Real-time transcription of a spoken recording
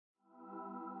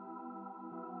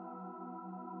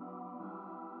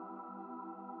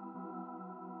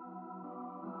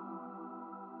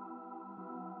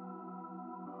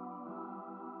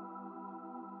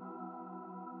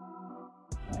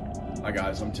Hi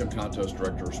guys, I'm Tim Kontos,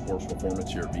 Director of Sports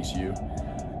Performance here at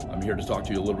VCU. I'm here to talk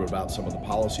to you a little bit about some of the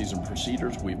policies and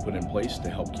procedures we've put in place to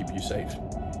help keep you safe.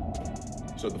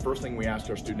 So the first thing we ask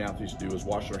our student athletes to do is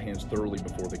wash their hands thoroughly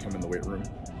before they come in the weight room.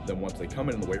 Then once they come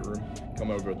in the weight room, come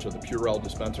over to the Purell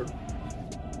dispenser,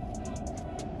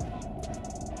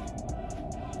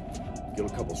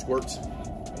 get a couple squirts,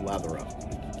 and lather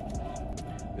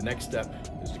up. The next step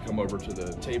is to come over to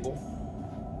the table,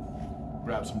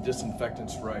 grab some disinfectant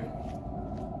spray.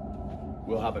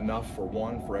 We'll have enough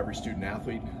for every student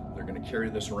athlete. They're going to carry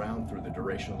this around through the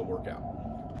duration of the workout.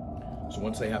 So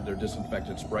once they have their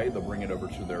disinfectant spray, they'll bring it over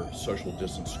to their social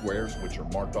distance squares, which are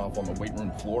marked off on the weight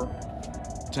room floor,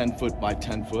 10 foot by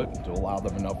 10 foot, to allow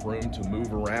them enough room to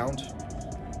move around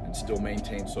and still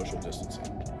maintain social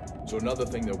distancing. So another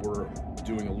thing that we're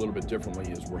doing a little bit differently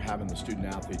is we're having the student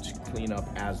athletes clean up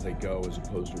as they go, as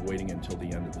opposed to waiting until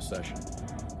the end of the session.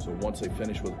 So once they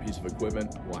finish with a piece of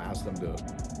equipment, we'll ask them to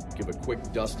give a quick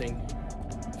dusting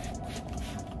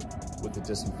with the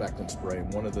disinfectant spray.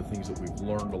 And one of the things that we've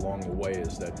learned along the way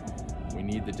is that we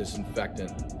need the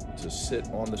disinfectant to sit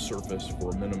on the surface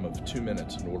for a minimum of 2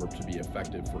 minutes in order to be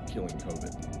effective for killing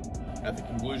COVID. At the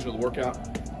conclusion of the workout,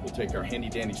 we'll take our handy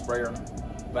dandy sprayer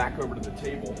back over to the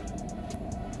table.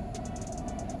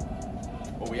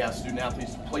 But we ask student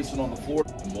athletes to place it on the floor,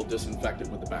 and we'll disinfect it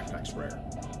with the backpack sprayer.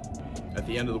 At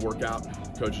the end of the workout,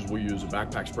 coaches will use a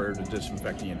backpack sprayer to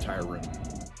disinfect the entire room.